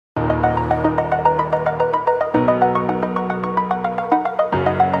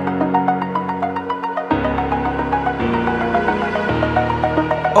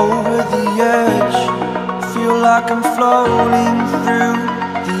like I'm floating through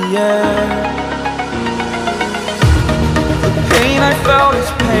the air. The pain I felt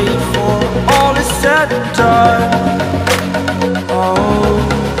is paid for, all is said and done. Oh,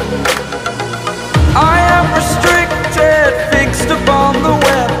 I am restricted, fixed upon the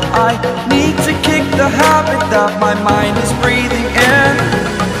web. I need to kick the habit that my mind is breathing in.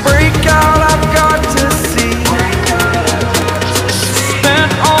 Break out, I've got to see.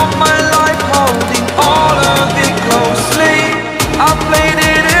 Spent all my life holding all of it closely. I played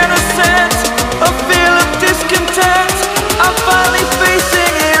it innocent, a feel of discontent. I'm finally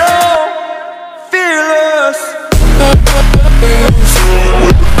facing it all, fearless.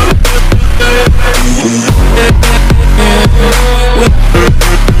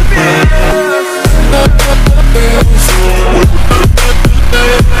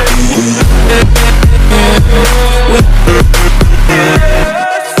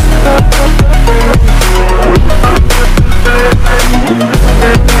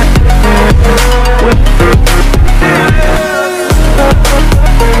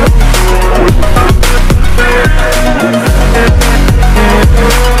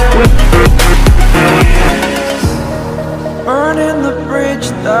 Burning the bridge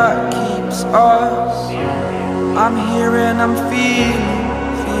that keeps us. I'm here and I'm feeling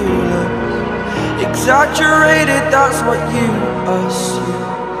fearless. Exaggerated, that's what you assume.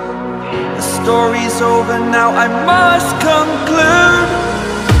 The story's over now, I must conclude.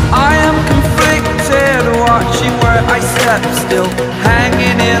 I am conflicted, watching where I step still,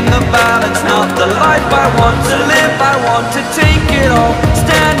 hanging in the balance. Not the life I want to live, I want to take it all.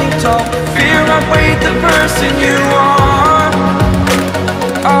 Standing tall, fear I weighed the person you are.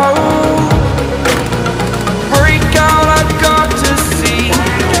 Oh, break out, I've got to see.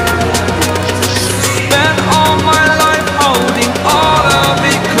 Spent all my life holding all of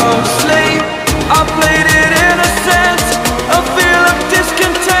it closely. I played it innocent, a feel of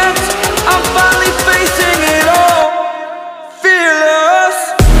discontent. I'm finally facing it all, fearless.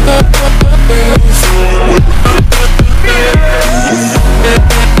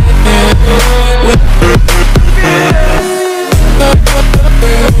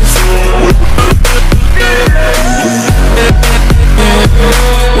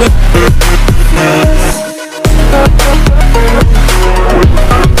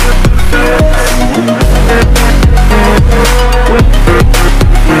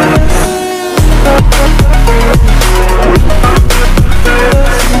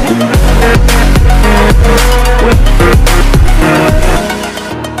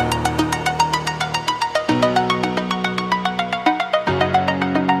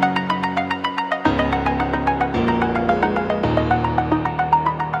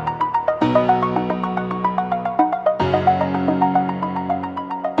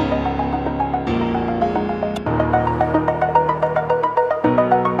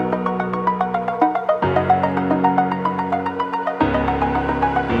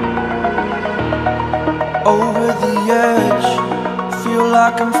 Over the edge, feel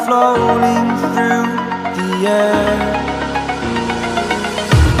like I'm floating through the air.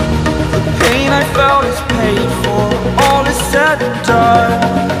 The pain I felt is paid for, all is said and done.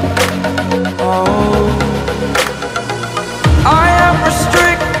 Oh, I am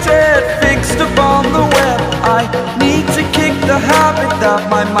restricted, fixed upon the web. I need to kick the habit that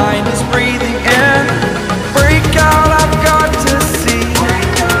my mind is breathing in. Break out, I've got to see.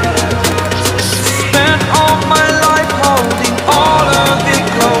 Spent all my life holding all of it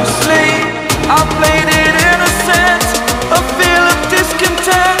closely. I played it innocent, a feel of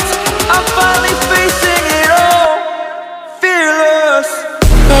discontent. I'm finally facing it all, fearless.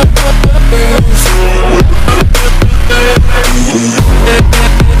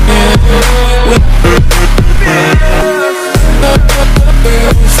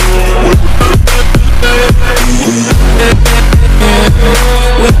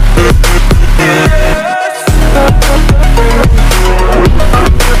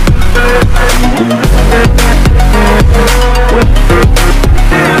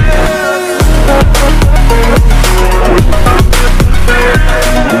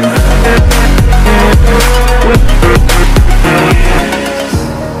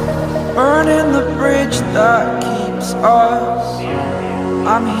 Burning the bridge that keeps us.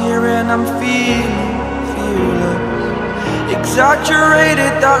 I'm here and I'm feeling fearless.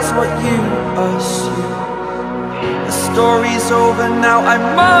 Exaggerated, that's what you assume. The story's over now, I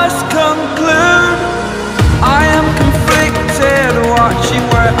must conclude. I am conflicted, watching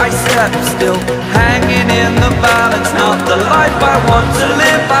where I step still, hanging in the balance. Not the life I want to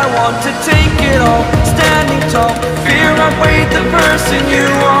live, I want to take it all. Standing tall, fear I weighed the person you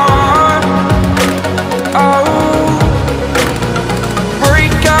are.